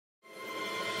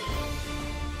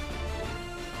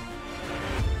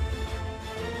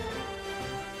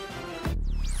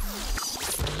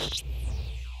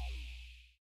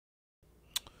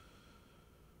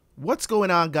What's going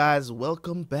on, guys?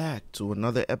 Welcome back to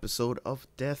another episode of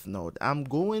Death Note. I'm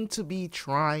going to be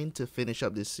trying to finish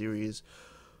up this series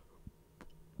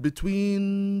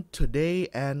between today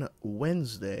and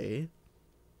Wednesday.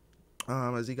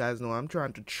 As you guys know, I'm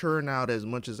trying to churn out as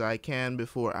much as I can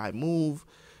before I move,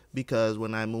 because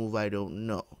when I move, I don't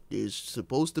know. There's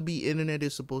supposed to be internet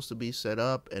is supposed to be set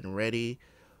up and ready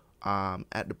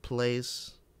at the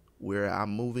place where I'm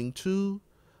moving to,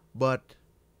 but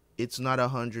it's not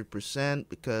 100%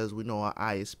 because we know how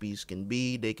ISPs can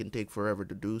be. They can take forever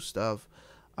to do stuff.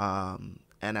 And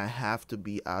I have to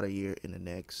be out of here in the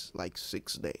next like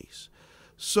 6 days.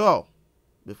 So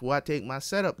before I take my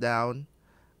setup down,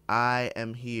 I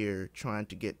am here trying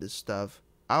to get this stuff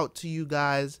out to you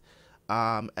guys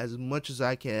as much as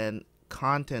I can,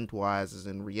 content wise, as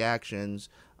in reactions,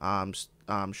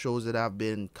 shows that I've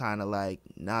been kind of like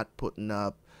not putting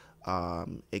up.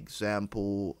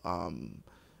 Example,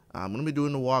 I'm gonna be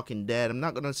doing The Walking Dead. I'm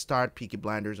not gonna start Peaky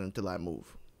Blinders until I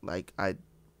move. Like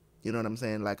you know what I'm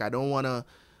saying? Like I don't wanna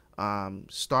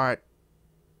start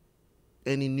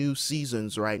any new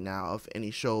seasons right now of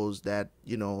any shows that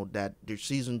that their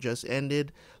season just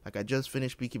ended. Like I just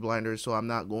finished Peaky Blinders, so I'm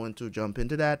not going to jump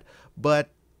into that. But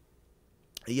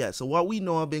yeah, so what we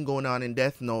know have been going on in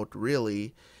Death Note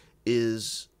really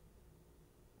is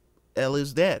L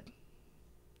is dead.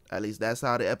 At least that's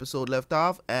how the episode left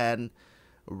off, and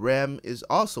Rem is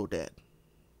also dead.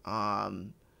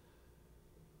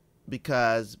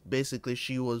 Because basically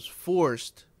she was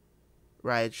forced,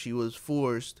 right? She was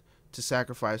forced to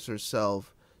sacrifice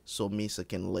herself so Misa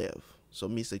can live. So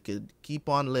Misa could keep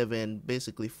on living,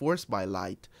 basically forced by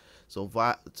Light.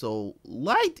 So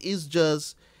Light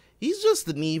is he's just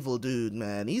an evil dude,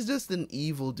 man. He's just an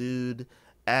evil dude,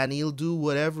 and he'll do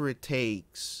whatever it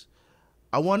takes.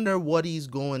 I wonder what he's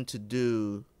going to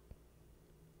do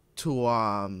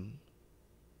to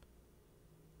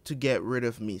get rid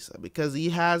of Misa, because he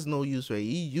has no use for her.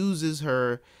 He uses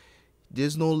her.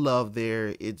 There's no love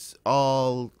there. It's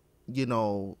all,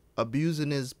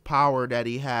 abusing his power that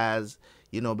he has,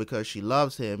 because she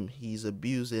loves him. He's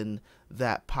abusing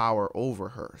that power over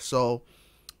her. So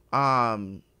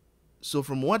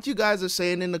from what you guys are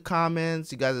saying in the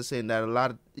comments, you guys are saying that a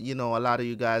lot of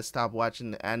you guys stopped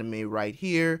watching the anime right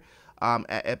here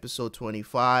at episode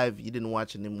 25. You didn't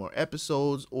watch any more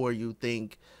episodes, or you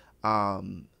think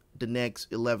the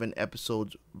next 11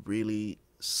 episodes really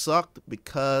sucked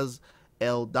because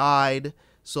L died.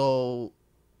 So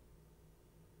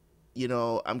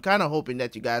I'm kind of hoping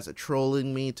that you guys are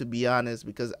trolling me, to be honest,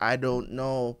 because I don't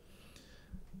know.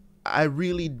 I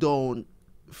really don't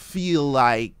feel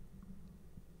like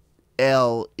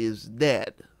L is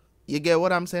dead. You get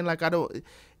what I'm saying? Like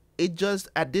it just,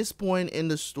 at this point in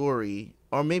the story,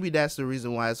 or maybe that's the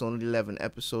reason why it's only 11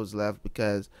 episodes left,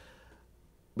 because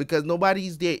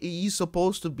nobody's there. He's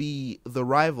supposed to be the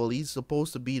rival. He's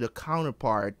supposed to be the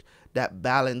counterpart that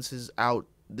balances out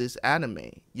this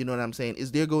anime. You know what I'm saying?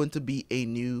 Is there going to be a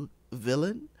new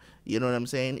villain? You know what I'm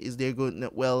saying? Is there going to,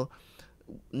 well,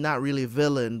 not really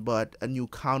villain, but a new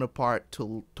counterpart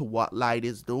to what Light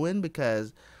is doing?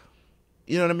 Because,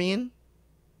 you know what I mean?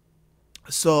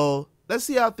 So let's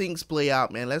see how things play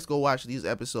out, man. Let's go watch these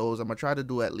episodes. I'm gonna try to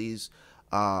do at least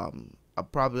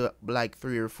probably like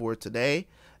 3 or 4 today,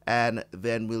 and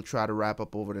then we'll try to wrap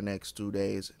up over the next 2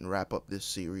 days and wrap up this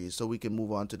series so we can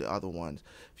move on to the other ones.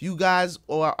 If you guys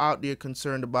are out there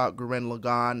concerned about Gurren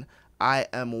Lagann, I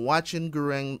am watching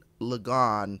Gurren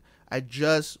Lagann. I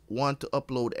just want to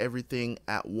upload everything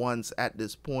at once at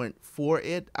this point for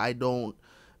it.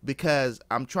 Because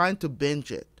I'm trying to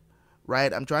binge it,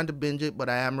 right? I'm trying to binge it, but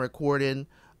I am recording.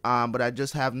 But I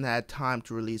just haven't had time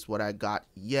to release what I got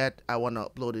yet. I want to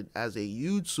upload it as a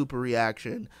huge super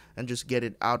reaction and just get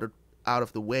it out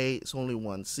of the way. It's only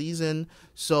 1 season.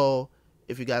 So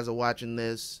if you guys are watching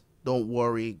this, don't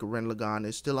worry. Gurren Lagann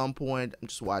is still on point. I'm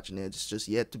just watching it. It's just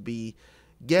yet to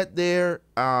get there.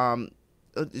 I'm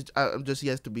just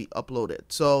yet to be uploaded.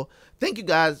 So thank you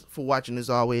guys for watching as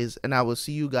always, and I will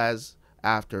see you guys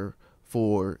after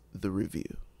for the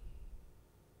review.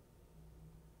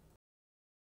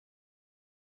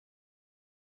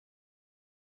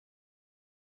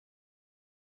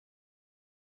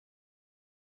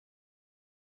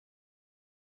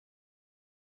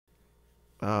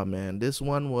 Oh man, this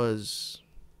one was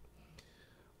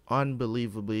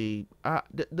unbelievably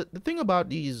the thing about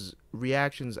these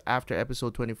reactions after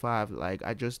episode 25, like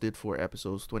I just did for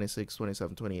episodes 26,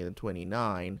 27, 28, and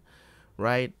 29,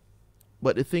 right?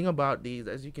 But the thing about these,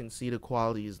 as you can see, the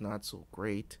quality is not so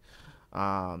great.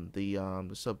 The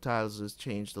subtitles has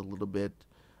changed a little bit.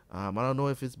 I don't know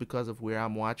if it's because of where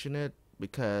I'm watching it,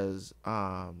 because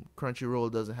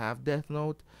Crunchyroll doesn't have Death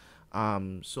Note.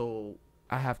 So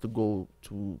I have to go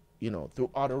to,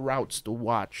 through other routes to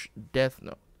watch Death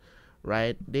Note.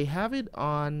 Right? They have it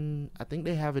on. I think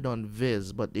they have it on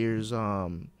Viz, but there's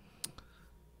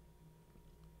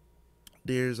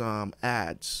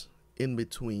ads in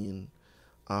between.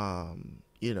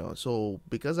 So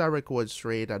because I record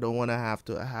straight, I don't want to have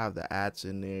the ads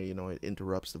in there. It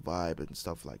interrupts the vibe and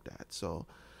stuff like that. So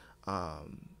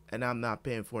and I'm not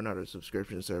paying for another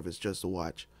subscription service just to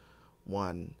watch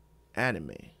one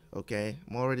anime. Okay,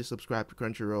 I'm already subscribed to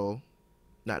Crunchyroll.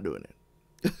 Not doing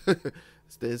it.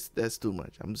 That's too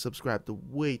much. I'm subscribed to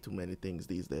way too many things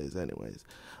these days, anyways.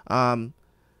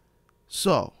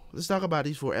 So let's talk about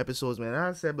these 4 episodes, man.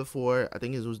 As I said before, I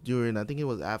think it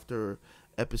was after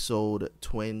episode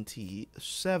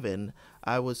 27.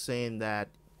 I was saying that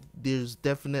there's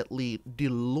definitely the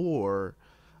lore,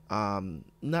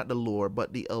 not the lore,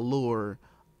 but the allure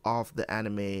of the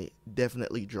anime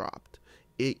definitely dropped.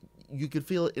 You could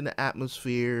feel it in the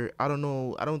atmosphere. I don't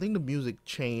know. I don't think the music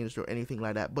changed or anything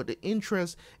like that, but the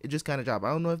interest, it just kind of dropped. I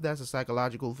don't know if that's a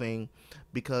psychological thing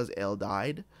because L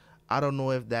died. I don't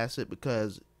know if that's it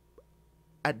because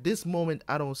at this moment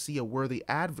I don't see a worthy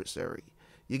adversary.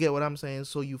 You get what I'm saying?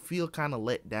 So you feel kind of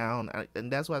let down,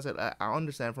 and that's why I said I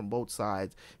understand from both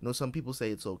sides. Some people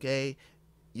say it's okay.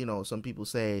 Some people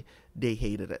say they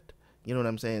hated it. You know what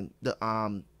I'm saying?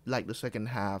 Like the second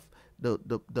half, the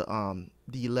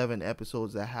 11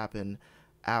 episodes that happen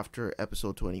after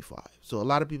episode 25. So a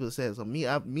lot of people say, so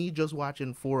me just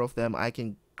watching 4 of them, I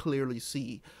can clearly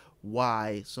see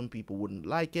why some people wouldn't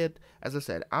like it. As I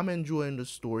said, I'm enjoying the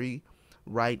story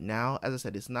right now. As I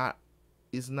said, it's not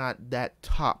that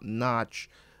top notch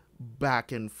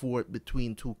back and forth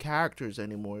between 2 characters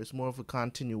anymore. It's more of a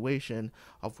continuation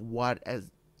of what, as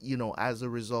a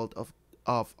result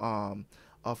of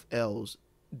L's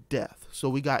death. So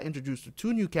we got introduced to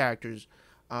 2 new characters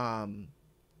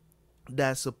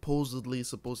that's supposedly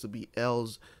supposed to be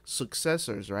L's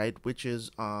successors, right? Which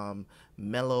is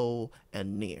Mello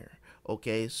and Near.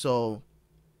 Okay, so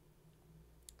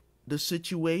the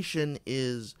situation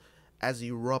has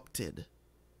erupted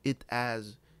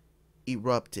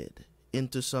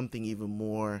into something even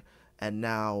more, and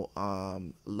now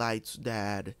Light's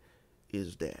dad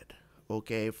is dead.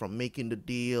 Okay, from making the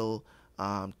deal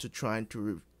to trying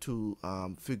to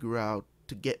figure out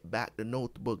to get back the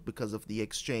notebook because of the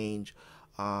exchange,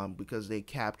 because they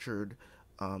captured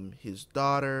his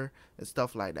daughter and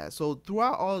stuff like that. So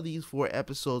throughout all of these 4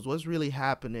 episodes, what's really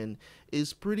happening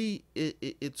is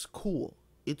it's cool.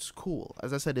 It's cool.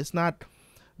 As I said, it's not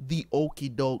the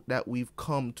okie doke that we've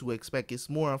come to expect. It's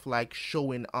more of like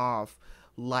showing off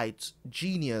Light's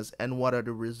genius and what are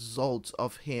the results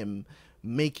of him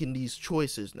making these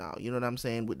choices now. You know what I'm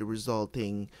saying? With the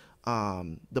resulting,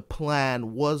 the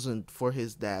plan wasn't for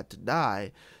his dad to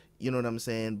die. You know what I'm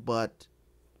saying? But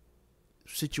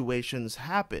situations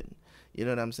happen. You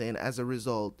know what I'm saying? As a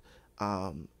result,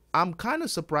 I'm kind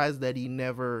of surprised that he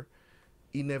never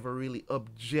really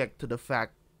object to the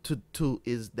fact to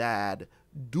his dad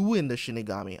doing the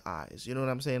Shinigami eyes. You know what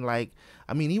I'm saying? Like,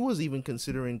 I mean, he was even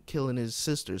considering killing his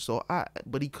sister.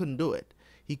 But he couldn't do it.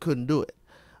 He couldn't do it.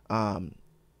 I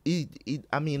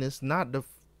mean, it's not the.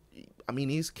 I mean,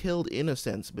 he's killed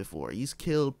innocents before. He's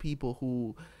killed people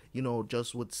who,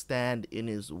 just would stand in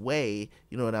his way.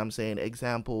 You know what I'm saying?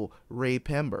 Example, Ray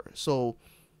Pember. So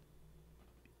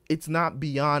it's not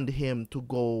beyond him to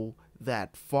go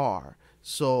that far.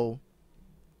 So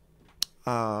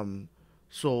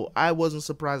I wasn't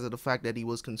surprised at the fact that he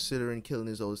was considering killing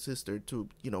his own sister to,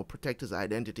 protect his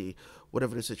identity,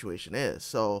 whatever the situation is.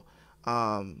 So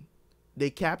they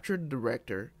captured the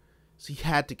director. So he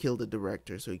had to kill the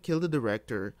director. So he killed the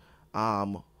director,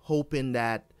 hoping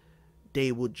that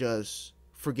they would just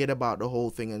forget about the whole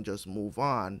thing and just move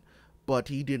on. But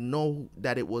he didn't know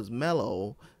that it was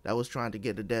Mello that was trying to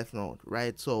get the Death Note,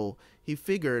 right? So he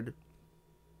figured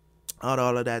out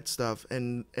all of that stuff,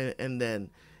 and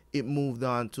then it moved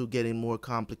on to getting more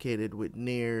complicated with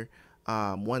Nier.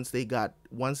 Once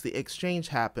the exchange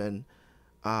happened,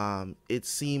 it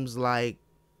seems like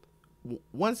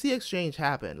once the exchange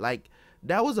happened, like,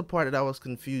 that was a part that I was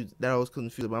confused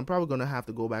but I'm probably gonna have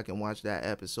to go back and watch that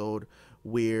episode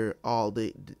where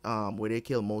where they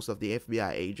kill most of the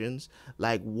FBI agents.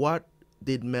 Like, what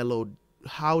did Mello,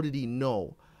 how did he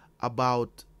know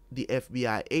about the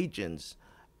FBI agents?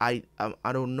 I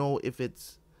don't know if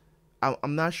it's,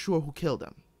 I'm not sure who killed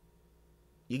them.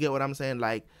 You get what I'm saying?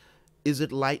 Like, is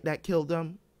it Light that killed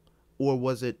them, or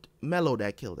was it Mello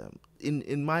that killed them?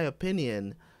 In my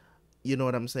opinion, you know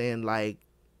what I'm saying? Like,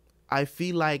 I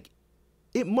feel like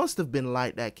it must have been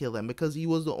Light that killed them, because he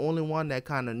was the only one that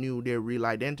kind of knew their real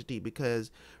identity.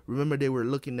 Because remember, they were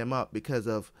looking them up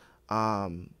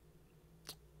um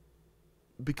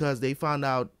because they found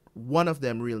out one of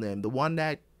them real name, the one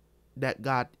that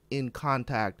got in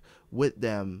contact with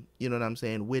them, you know what I'm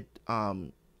saying, with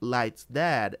Light's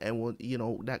dad, and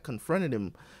that confronted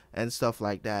him and stuff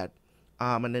like that.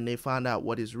 And then they found out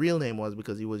what his real name was,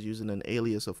 because he was using an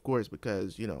alias, of course,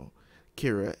 because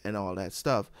Kira and all that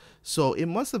stuff. So it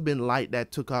must have been Light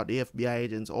that took out the FBI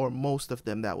agents, or most of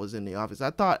them that was in the office.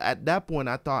 I thought at that point,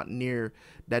 Near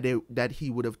that he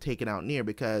would have taken out Near,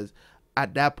 because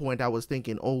at that point I was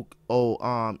thinking,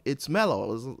 it's Mello. It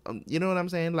was, you know what I'm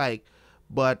saying? Like,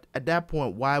 but at that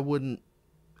point, why wouldn't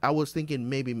I was thinking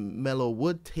maybe Mello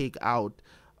would take out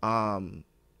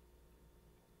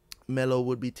Mello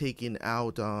would be taking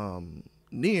out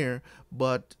Near,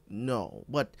 but no.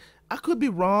 But I could be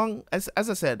wrong. As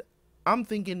I said, I'm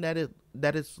thinking that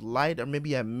it's Light, or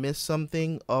maybe I missed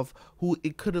something of who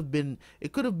it could have been.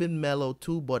 It could have been Mello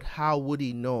too, but how would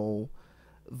he know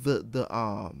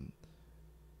I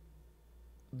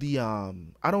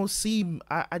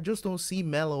just don't see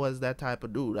Mello as that type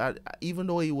of dude. Even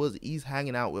though he's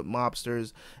hanging out with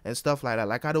mobsters and stuff like that,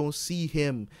 like, I don't see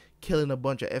him killing a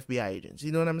bunch of FBI agents.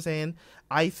 You know what I'm saying?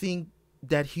 I think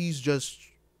that he's just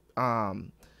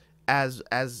as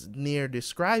Near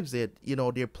describes it,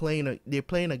 they're playing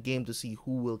a game to see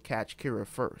who will catch Kira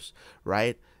first,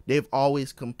 right? They've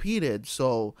always competed,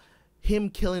 so him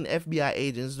killing FBI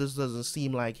agents just doesn't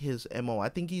seem like his MO. I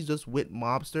think he's just with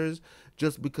mobsters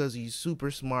just because he's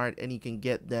super smart and he can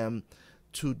get them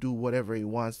to do whatever he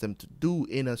wants them to do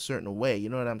in a certain way. You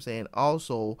know what I'm saying?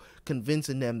 Also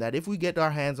convincing them that if we get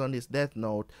our hands on this Death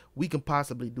Note, we can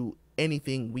possibly do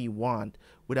anything we want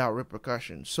without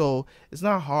repercussion. So it's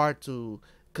not hard to,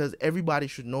 because everybody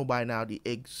should know by now the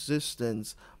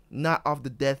existence not of the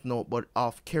Death Note, but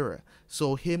of Kira.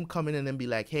 So him coming in and be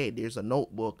like, hey, there's a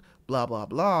notebook, blah, blah,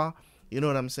 blah. You know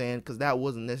what I'm saying? Because that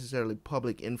wasn't necessarily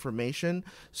public information.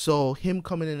 So him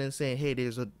coming in and saying, hey,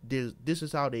 this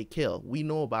is how they kill. We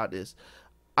know about this.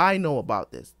 I know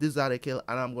about this. This is how they kill.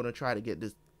 And I'm going to try to get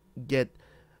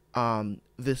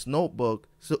this notebook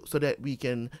so that we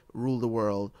can rule the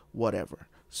world, whatever.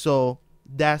 So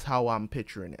that's how I'm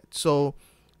picturing it. So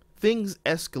things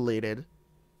escalated,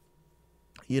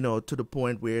 to the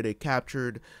point where they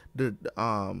captured the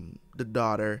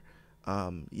daughter,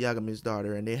 Yagami's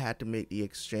daughter, and they had to make the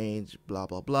exchange, blah,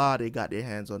 blah, blah. They got their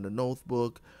hands on the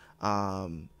notebook.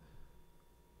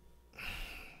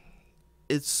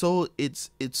 It's still,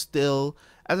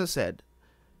 as I said,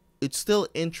 it's still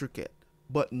intricate,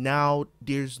 but now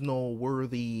there's no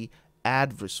worthy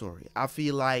adversary. I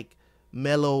feel like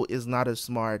Mello is not as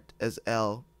smart as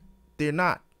L. They're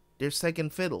not. They're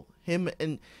second fiddle.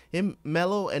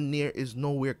 Mello and Near is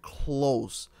nowhere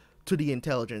close to the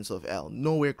intelligence of L.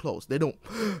 Nowhere close. They don't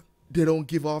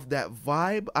give off that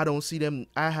vibe.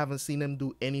 I haven't seen them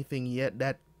do anything yet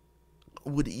that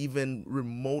would even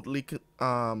remotely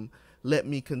let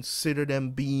me consider them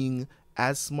being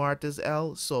as smart as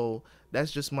L. So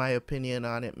that's just my opinion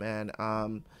on it, man.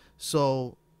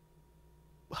 So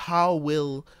how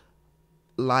will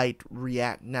Light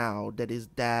react now that his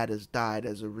dad has died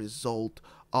as a result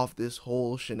of this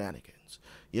whole shenanigans?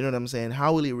 You know what I'm saying?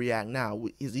 How will he react now?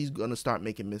 Is he gonna start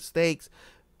making mistakes?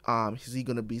 Is he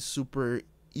gonna be super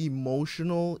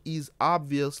emotional? He's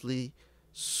obviously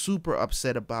super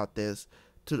upset about this.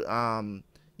 Even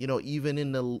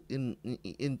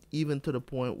even to the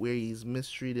point where he's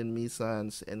mistreating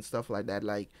Misa and stuff like that.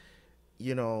 Like,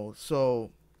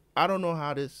 so I don't know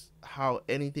how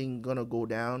anything gonna go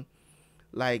down.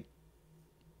 Like,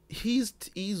 he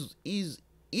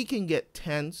can get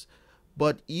tense,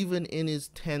 but even in his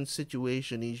tense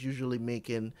situation, he's usually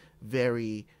making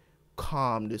very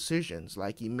calm decisions.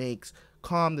 Like, he makes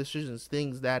calm decisions,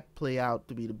 things that play out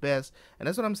to be the best. And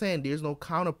that's what I'm saying. There's no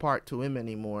counterpart to him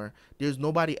anymore. There's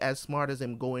nobody as smart as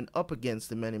him going up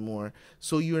against him anymore.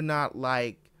 So you're not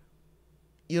like,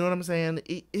 you know what I'm saying?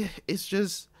 It's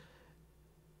just,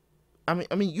 I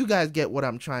mean, you guys get what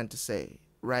I'm trying to say,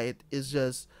 right? It's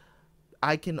just,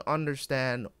 I can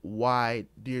understand why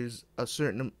there's a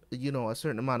certain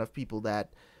amount of people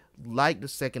that like the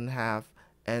second half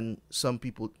and some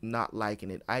people not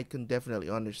liking it. I can definitely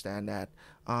understand that.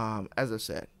 As I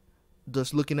said,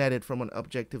 just looking at it from an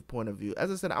objective point of view,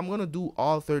 as I said, I'm going to do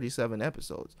all 37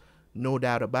 episodes, no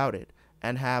doubt about it,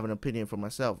 and have an opinion for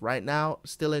myself. Right now,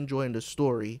 still enjoying the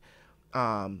story,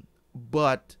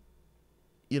 but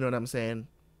you know what I'm saying?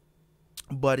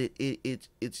 But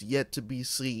it's yet to be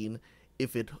seen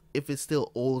if it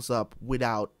still holds up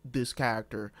without this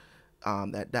character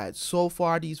that died. So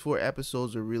far, these 4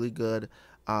 episodes are really good.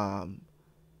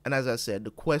 And as I said,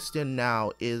 the question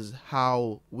now is,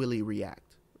 how will he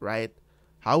react, right?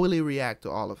 How will he react to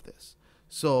all of this?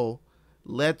 So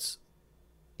let's,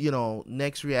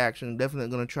 next reaction, definitely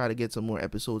going to try to get some more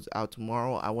episodes out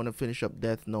tomorrow. I want to finish up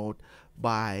Death Note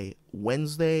by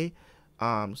Wednesday.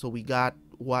 So we got,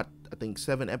 I think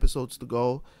 7 episodes to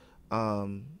go.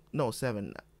 No,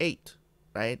 7, 8,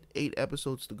 right? 8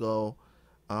 episodes to go.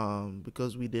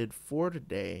 Because we did 4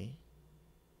 today.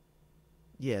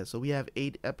 Yeah, so we have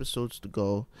 8 episodes to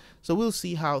go. So we'll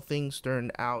see how things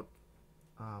turn out.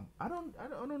 I don't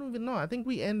even know. I think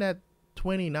we end at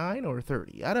 29 or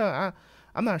 30.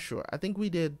 I'm not sure. I think we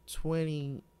did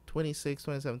 20, 26,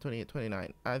 27, 28,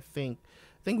 29. I think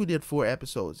we did 4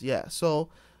 episodes. Yeah. So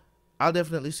I'll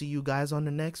definitely see you guys on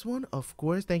the next one. Of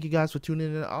course, thank you guys for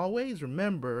tuning in always.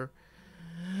 Remember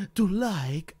to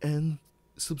like and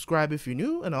subscribe if you're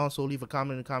new, and also leave a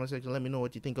comment in the comment section. Let me know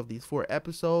what you think of these 4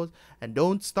 episodes, and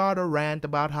don't start a rant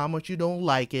about how much you don't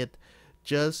like it.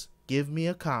 Just give me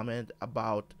a comment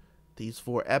about these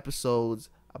 4 episodes,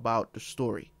 about the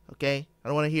story. Okay, I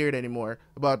don't want to hear it anymore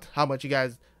about how much you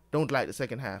guys don't like the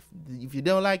second half. If you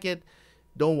don't like it,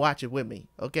 don't watch it with me.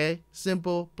 Okay,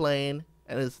 simple, plain,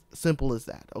 and as simple as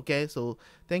that. Okay, so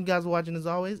thank you guys for watching. As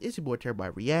always, it's your boy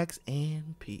Terabyt Reacts,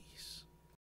 and peace.